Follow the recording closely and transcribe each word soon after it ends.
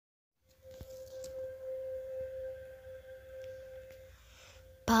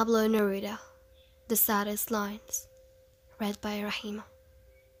Pablo Neruda, The Saddest Lines, read by Rahima.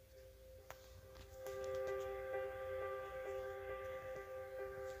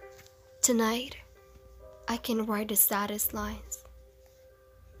 Tonight, I can write the saddest lines.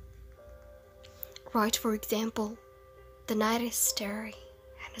 Write, for example, the night is starry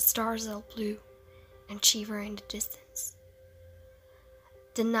and the stars are blue and shiver in the distance.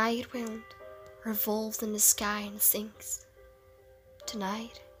 The night wind revolves in the sky and sings.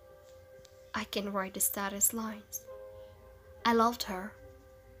 Tonight, I can write the saddest lines. I loved her,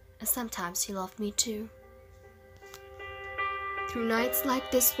 and sometimes she loved me too. Through nights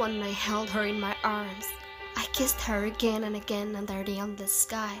like this one, I held her in my arms. I kissed her again and again under the endless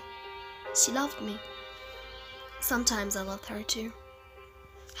sky. She loved me. Sometimes I loved her too.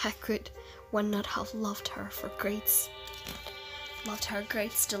 How could one not have loved her for great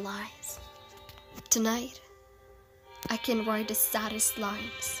delights? Tonight, I can write the saddest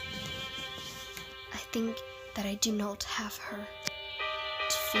lines. I think that I do not have her,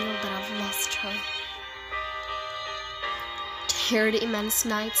 to feel that I've lost her. To hear the immense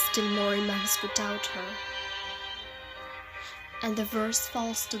night still more immense without her. And the verse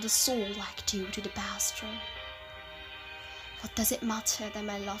falls to the soul like dew to the pasture. What does it matter that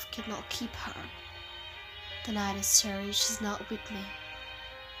my love cannot keep her? The night is starry, she's not with me.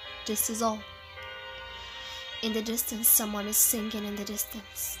 This is all. In the distance, someone is singing in the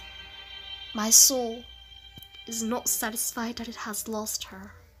distance. My soul is not satisfied that it has lost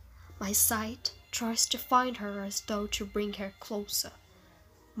her. My sight tries to find her as though to bring her closer.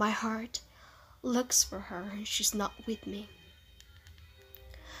 My heart looks for her and she's not with me.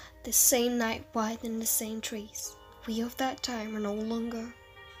 The same night white and the same trees. We of that time are no longer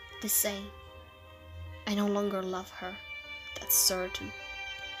the same. I no longer love her, that's certain.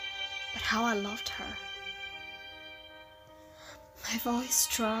 But how I loved her. My voice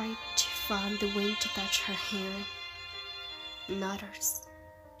tried to find the wind to touch her hearing. In others,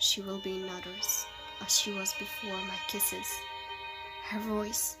 she will be in others, as she was before my kisses. Her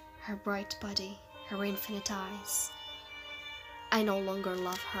voice, her bright body, her infinite eyes. I no longer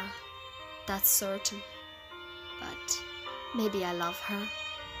love her, that's certain. But maybe I love her.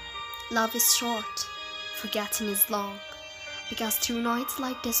 Love is short, forgetting is long, because through nights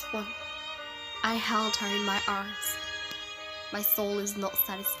like this one, I held her in my arms. My soul is not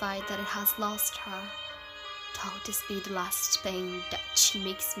satisfied that it has lost her, though this be the last pain that she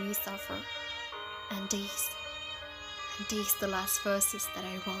makes me suffer. And these the last verses that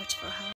I wrote for her.